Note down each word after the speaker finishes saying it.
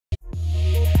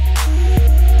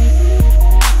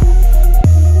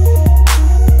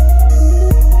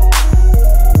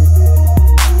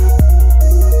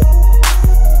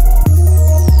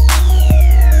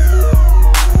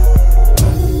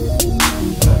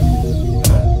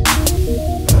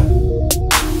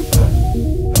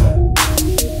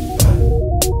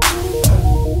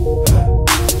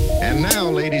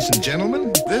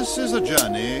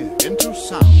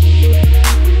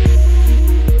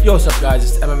Yo, what's up, guys?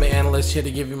 It's MMA Analyst here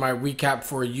to give you my recap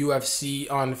for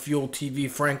UFC on Fuel TV,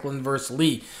 Franklin versus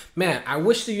Lee. Man, I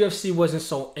wish the UFC wasn't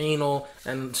so anal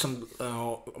and some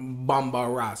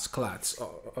bombarats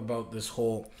about this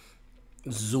whole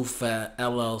Zuffa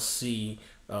LLC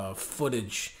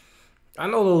footage. I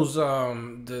know those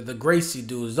the Gracie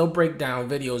dudes, they'll break down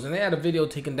videos, and they had a video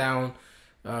taken down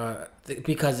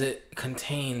because it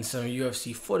contains some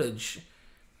UFC footage.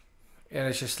 And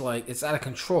it's just like, it's out of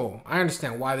control. I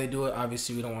understand why they do it.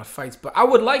 Obviously, we don't want fights. But I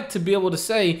would like to be able to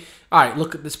say, all right,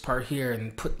 look at this part here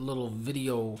and put little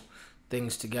video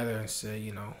things together and say,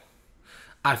 you know,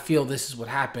 I feel this is what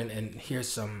happened. And here's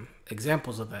some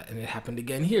examples of that. And it happened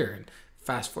again here. And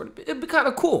fast forward. It'd be kind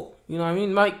of cool. You know what I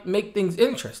mean? Might make things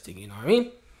interesting. You know what I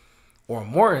mean? Or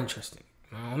more interesting.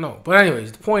 I don't know. But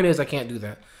anyways, the point is I can't do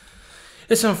that.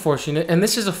 It's unfortunate. And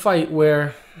this is a fight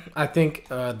where I think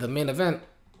the main event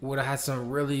would have had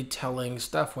some really telling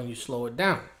stuff when you slow it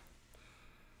down.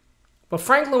 But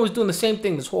Franklin was doing the same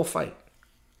thing this whole fight.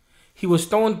 He was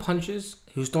throwing punches,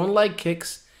 he was throwing leg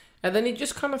kicks, and then he'd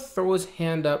just kind of throw his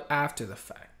hand up after the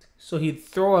fact. So he'd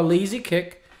throw a lazy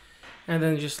kick, and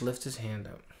then just lift his hand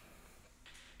up.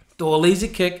 Throw a lazy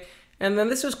kick, and then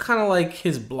this was kind of like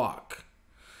his block.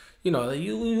 You know,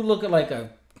 you look at like a,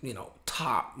 you know,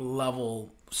 top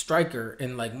level striker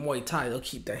in like Muay Thai, they'll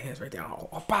keep their hands right there.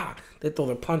 Oh, bah. They throw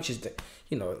their punches.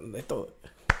 You know, they throw.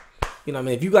 You know what I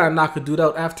mean? If you gotta knock a dude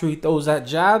out after he throws that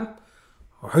jab,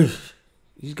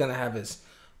 he's gonna have his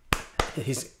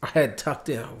head tucked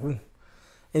in, and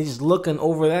he's just looking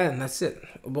over that, and that's it.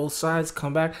 Both sides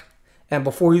come back, and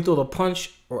before you throw the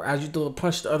punch, or as you throw the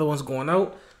punch, the other one's going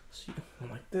out. So you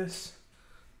go like this.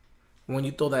 When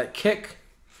you throw that kick,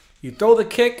 you throw the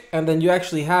kick, and then you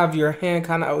actually have your hand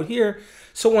kind of out here.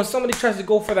 So when somebody tries to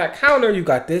go for that counter, you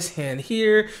got this hand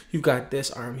here, you got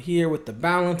this arm here with the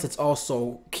balance. It's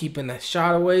also keeping that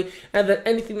shot away. And then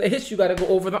anything that hits you, got to go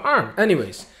over the arm.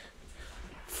 Anyways,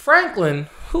 Franklin,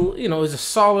 who, you know, is a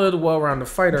solid, well-rounded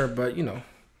fighter, but, you know,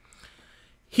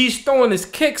 he's throwing his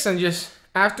kicks, and just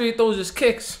after he throws his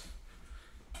kicks,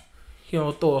 you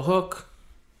know, throw a hook.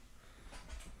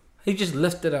 He just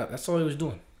lifted up. That's all he was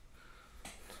doing.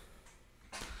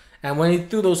 And when he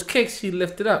threw those kicks, he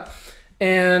lifted up.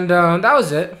 And that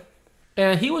was it.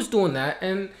 And he was doing that.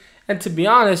 And to be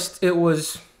honest, it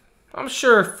was, I'm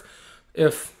sure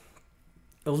if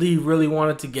Lee really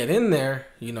wanted to get in there,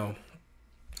 you know,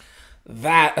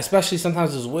 that, especially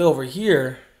sometimes it was way over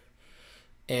here,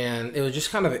 and it was just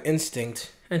kind of an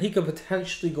instinct. And he could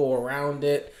potentially go around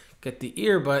it, get the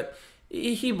ear, but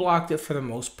he blocked it for the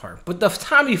most part. But the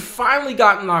time he finally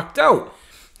got knocked out,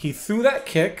 he threw that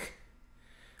kick,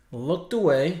 looked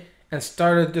away, and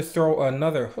started to throw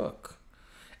another hook.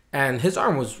 And his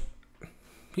arm was,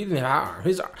 he didn't have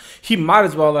an arm. He might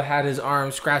as well have had his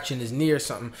arm scratching his knee or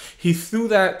something. He threw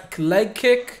that leg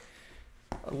kick,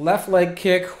 left leg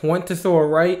kick, went to throw a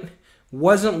right,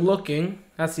 wasn't looking.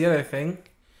 That's the other thing.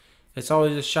 It's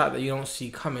always a shot that you don't see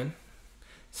coming.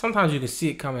 Sometimes you can see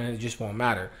it coming and it just won't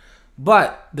matter.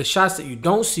 But the shots that you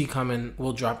don't see coming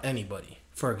will drop anybody.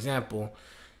 For example,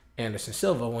 Anderson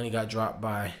Silva, when he got dropped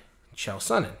by Chael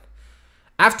Sonnen.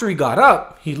 After he got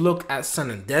up, he looked at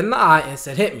Sonnen dead in the eye and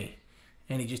said, "Hit me."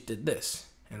 And he just did this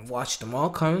and watched them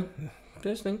all coming.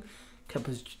 This thing, kept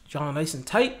his jaw nice and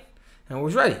tight and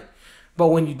was ready. But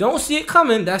when you don't see it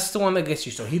coming, that's the one that gets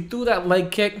you. So he threw that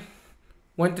leg kick,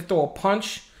 went to throw a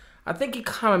punch. I think he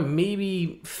kind of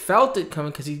maybe felt it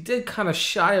coming because he did kind of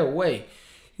shy away.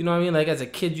 You know what I mean? Like as a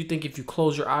kid, you think if you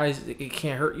close your eyes, it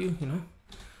can't hurt you, you know?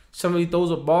 Somebody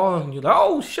throws a ball and you're like,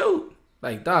 oh, shoot.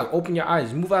 Like, dog, open your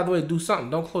eyes. Move out of the way. Do something.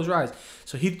 Don't close your eyes.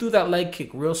 So he threw that leg kick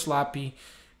real sloppy,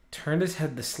 turned his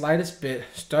head the slightest bit,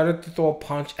 started to throw a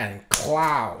punch, and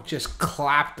clow, just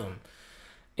clapped him.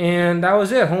 And that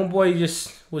was it. Homeboy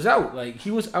just was out. Like, he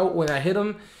was out when I hit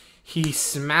him. He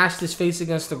smashed his face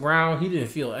against the ground. He didn't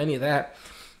feel any of that.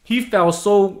 He fell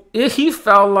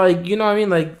like, you know what I mean?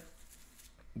 Like,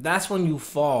 that's when you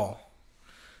fall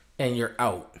and you're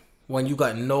out. When you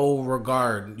got no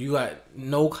regard, you got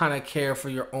no kind of care for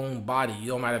your own body. You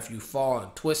don't matter if you fall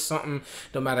and twist something.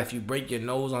 Don't matter if you break your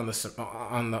nose on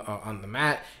the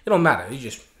mat. It don't matter. You're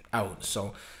just out.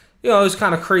 So, you know, it's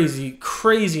kind of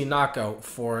crazy knockout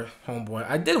for homeboy.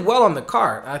 I did well on the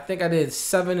card. I think I did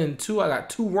 7-2. I got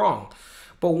 2 wrong,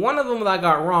 but one of them that I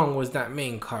got wrong was that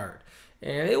main card,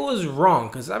 and it was wrong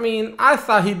because I mean I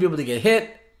thought he'd be able to get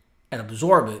hit and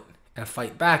absorb it and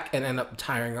fight back and end up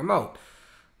tiring him out.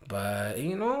 But,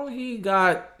 you know, he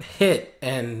got hit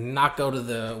and knocked out of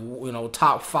the, you know,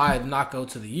 top 5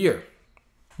 knockouts of the year.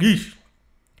 Yeesh.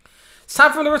 It's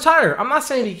time for him to retire. I'm not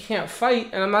saying he can't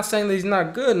fight, and I'm not saying that he's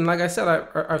not good. And like I said,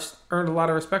 I've earned a lot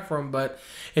of respect for him. But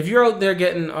if you're out there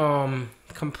getting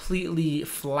completely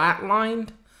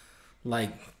flatlined,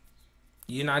 like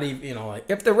you're not even, like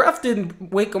if the ref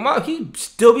didn't wake him up, he'd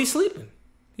still be sleeping.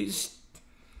 He'd just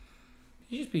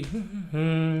be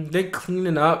they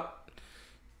cleaning up,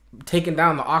 taking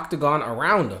down the octagon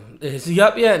around him. Is he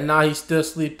up yet? Nah, he's still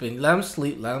sleeping. Let him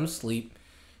sleep. Let him sleep.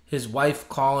 His wife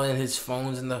calling, his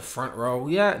phone's in the front row.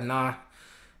 Yeah, nah.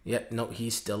 Yeah, no,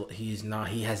 he's not.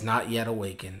 He has not yet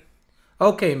awakened.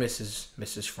 Okay,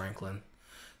 Mrs. Franklin.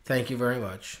 Thank you very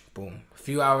much. Boom. A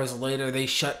few hours later, they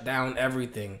shut down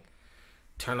everything.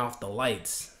 Turn off the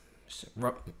lights.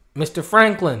 Mr.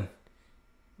 Franklin.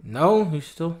 No, he's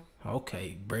still...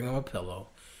 Okay, bring him a pillow.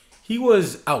 He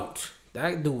was out.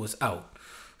 That dude was out.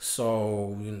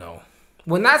 So,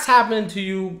 when that's happening to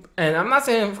you, and I'm not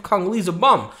saying Kung Lee's a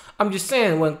bum. I'm just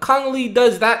saying when Kung Lee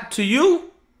does that to you,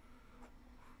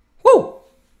 whoo,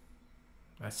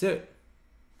 that's it.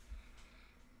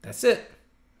 That's it.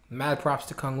 Mad props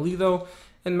to Kung Lee though,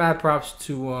 and mad props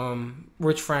to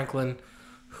Rich Franklin,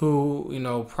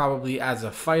 who probably as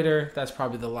a fighter, that's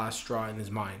probably the last straw in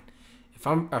his mind. If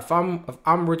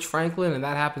I'm Rich Franklin and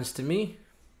that happens to me,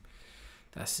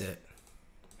 that's it.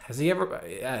 Has he ever?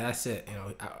 Yeah, that's it.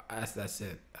 That's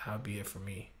it. That'll be it for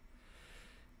me.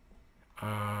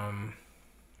 All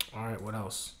right. What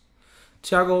else?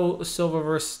 Thiago Silva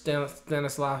versus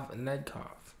Stanislav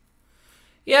Nedkov.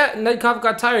 Yeah, Nedkov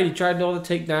got tired. He tried all the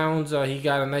takedowns. He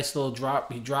got a nice little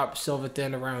drop. He dropped Silva at the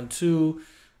end of round 2.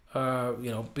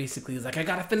 Basically he's like, I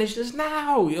gotta finish this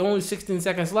now. Only 16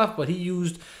 seconds left, but he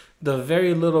used the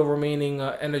very little remaining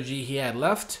energy he had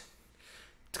left.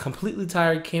 Completely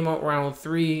tired, came out round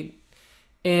 3.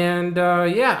 And,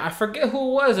 I forget who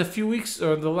it was a few weeks,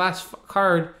 or the last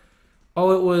card.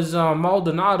 Oh, it was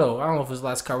Maldonado. I don't know if it was the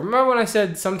last card. Remember when I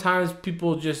said sometimes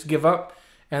people just give up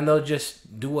and they'll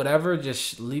just do whatever,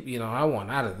 just leave, I want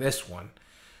out of this one.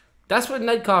 That's what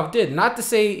Nedkov did. Not to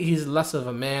say he's less of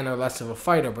a man or less of a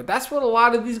fighter, but that's what a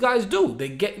lot of these guys do. They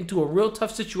get into a real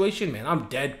tough situation, man. I'm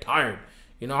dead tired.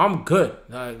 I'm good.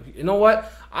 You know what?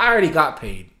 I already got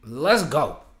paid. Let's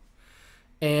go.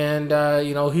 And,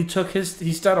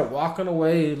 he started walking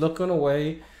away, looking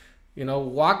away,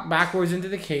 walked backwards into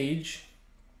the cage.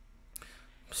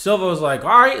 Silva was like,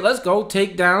 all right, let's go.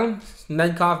 Take down.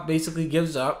 Nedkov basically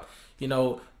gives up.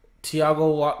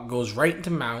 Thiago goes right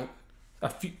into mount.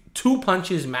 2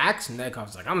 punches max. And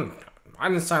Nedkov's like, I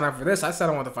didn't sign up for this. I said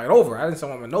I want the fight over. I didn't say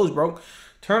I want my nose broke.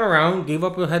 Turn around, gave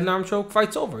up a head and arm choke,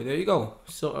 fight's over. There you go.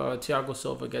 So Thiago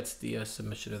Silva gets the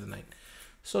submission of the night.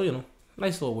 So,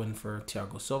 nice little win for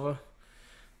Thiago Silva.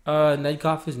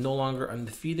 Nedkov is no longer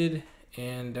undefeated.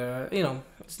 And,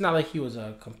 it's not like he was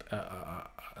a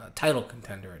title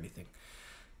contender or anything.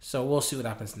 So we'll see what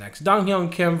happens next. Dong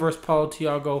Hyun Kim versus Paulo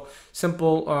Thiago.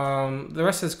 Simple. The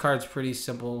rest of this card's pretty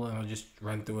simple, and I'll just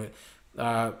run through it.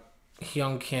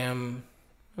 Hyun Kim,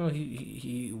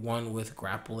 he won with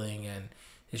grappling, and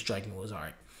his striking was all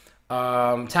right.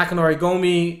 Takanori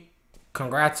Gomi,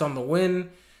 congrats on the win.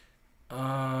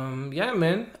 Yeah,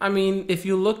 man. I mean, if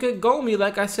you look at Gomi,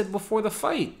 like I said before the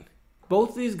fight,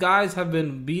 both these guys have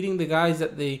been beating the guys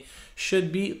that they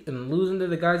should beat and losing to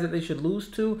the guys that they should lose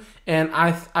to. And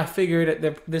I figured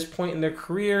at this point in their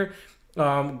career,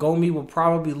 Gomi will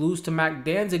probably lose to Mac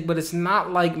Danzig, but it's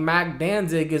not like Mac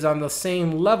Danzig is on the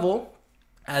same level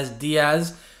as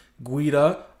Diaz,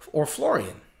 Guida, or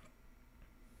Florian.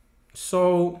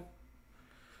 So,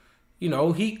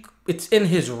 it's in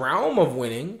his realm of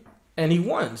winning, and he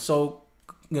won. So,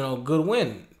 good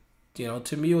win.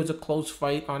 To me, it was a close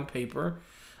fight on paper.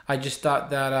 I just thought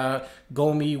that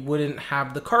Gomi wouldn't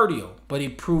have the cardio, but he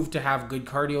proved to have good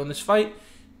cardio in this fight.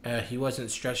 He wasn't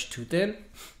stretched too thin,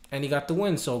 and he got the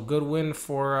win. So good win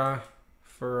for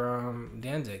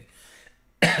Danzig.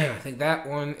 I think that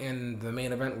one and the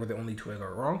main event were the only 2 I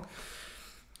got wrong.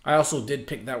 I also did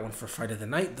pick that one for fight of the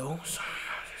night, though. So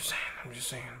I'm just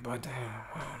saying. But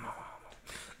I don't know.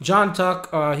 John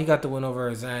Tuck, he got the win over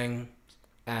Zhang,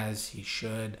 as he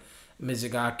should.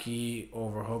 Mizugaki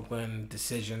over Hougland,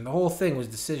 decision. The whole thing was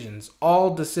decisions.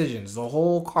 All decisions. The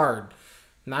whole card.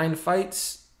 9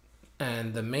 fights.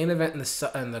 And the main event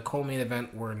and the co-main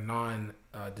event were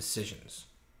non-decisions.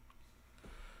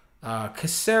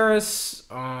 Caceres.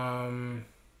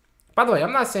 By the way,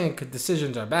 I'm not saying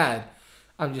decisions are bad.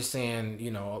 I'm just saying,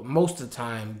 most of the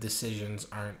time decisions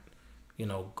aren't,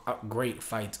 great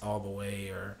fights all the way.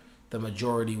 Or the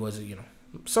majority was,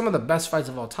 some of the best fights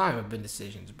of all time have been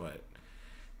decisions, but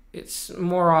it's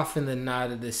more often than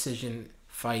not a decision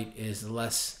fight is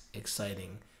less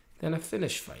exciting than a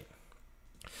finish fight.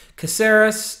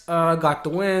 Caceres got the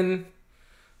win.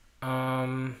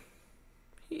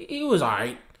 He was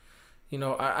alright. You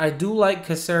know, I do like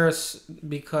Caceres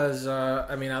because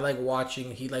I mean I like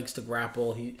watching. He likes to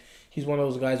grapple. He's one of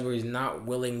those guys where he's not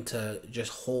willing to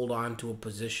just hold on to a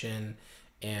position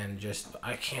and just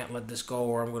I can't let this go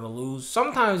or I'm gonna lose.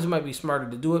 Sometimes it might be smarter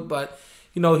to do it, but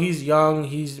you know he's young.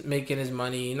 He's making his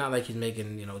money. Not like he's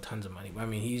making tons of money. But I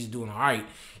mean he's doing all right.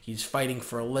 He's fighting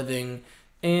for a living,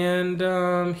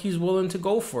 and he's willing to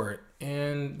go for it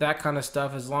and that kind of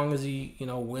stuff. As long as he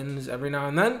wins every now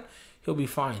and then, he'll be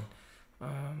fine.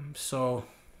 So,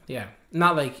 yeah,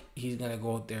 not like he's going to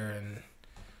go out there and,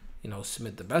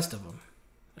 submit the best of them.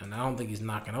 And I don't think he's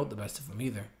knocking out the best of them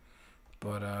either.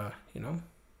 But,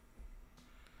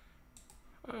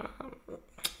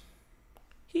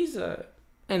 he's a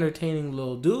entertaining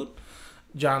little dude.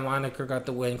 John Lineker got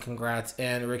the win, congrats.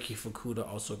 And Ricky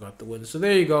Fukuda also got the win. So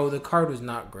there you go. The card was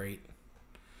not great.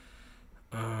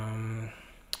 When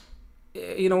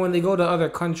they go to other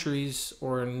countries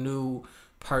or new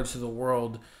parts of the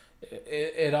world,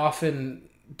 it often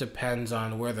depends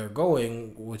on where they're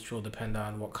going, which will depend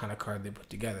on what kind of card they put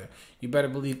together. You better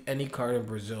believe any card in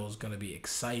Brazil is going to be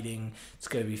exciting. It's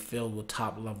going to be filled with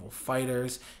top-level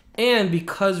fighters. And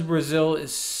because Brazil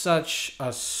is such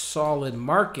a solid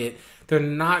market, they're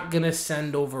not going to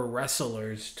send over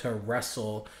wrestlers to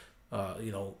wrestle, a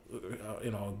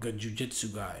good jiu-jitsu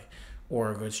guy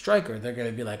or a good striker. They're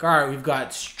going to be like, all right, we've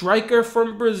got striker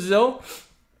from Brazil.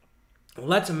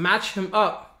 Let's match him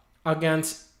up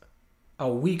against a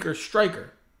weaker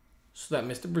striker so that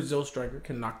Mr. Brazil striker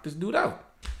can knock this dude out.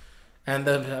 And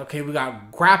then, okay, we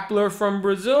got grappler from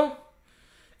Brazil.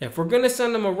 If we're going to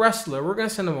send him a wrestler, we're going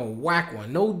to send him a whack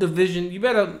one. No division. You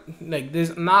better,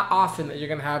 there's not often that you're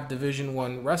going to have Division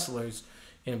 1 wrestlers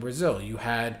in Brazil. You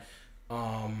had,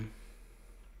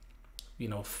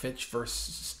 Fitch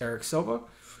versus Eric Silva.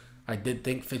 I did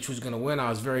think Fitch was going to win. I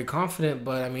was very confident,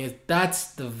 but I mean, that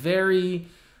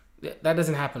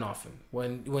doesn't happen often.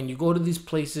 When you go to these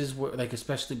places, where,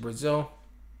 especially Brazil,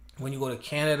 when you go to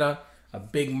Canada, a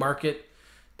big market,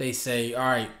 they say, all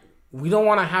right, we don't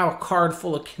want to have a card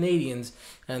full of Canadians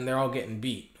and they're all getting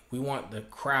beat. We want the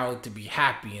crowd to be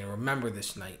happy and remember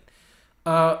this night.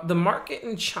 The market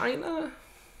in China,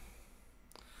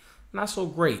 not so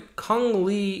great. Kung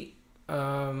Lee,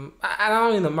 I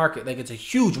don't mean the market, it's a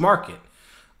huge market.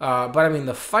 But I mean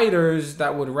the fighters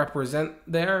that would represent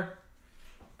there,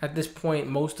 at this point,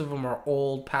 most of them are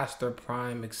old, past their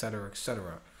prime, etc.,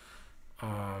 etc.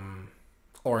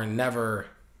 Or never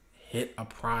hit a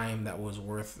prime that was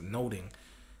worth noting.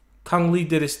 Kung Lee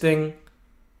did his thing,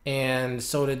 and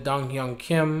so did Dong Hyun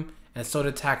Kim, and so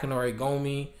did Takanori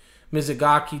Gomi.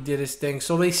 Mizugaki did his thing,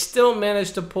 so they still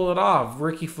managed to pull it off.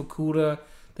 Ricky Fukuda,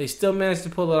 they still managed to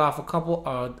pull it off. A couple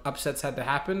upsets had to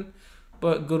happen,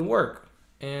 but good work.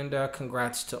 And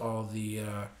congrats to all the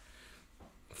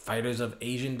fighters of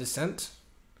Asian descent.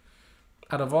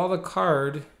 Out of the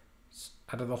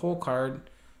whole card,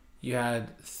 you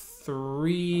had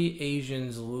 3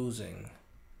 Asians losing.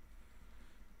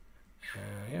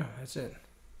 Yeah, that's it.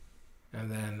 And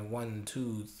then 1,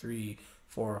 2, 3,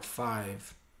 4,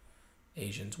 5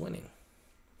 Asians winning.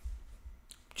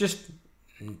 Just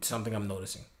something I'm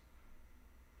noticing.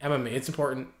 MMA, it's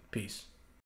important. Peace.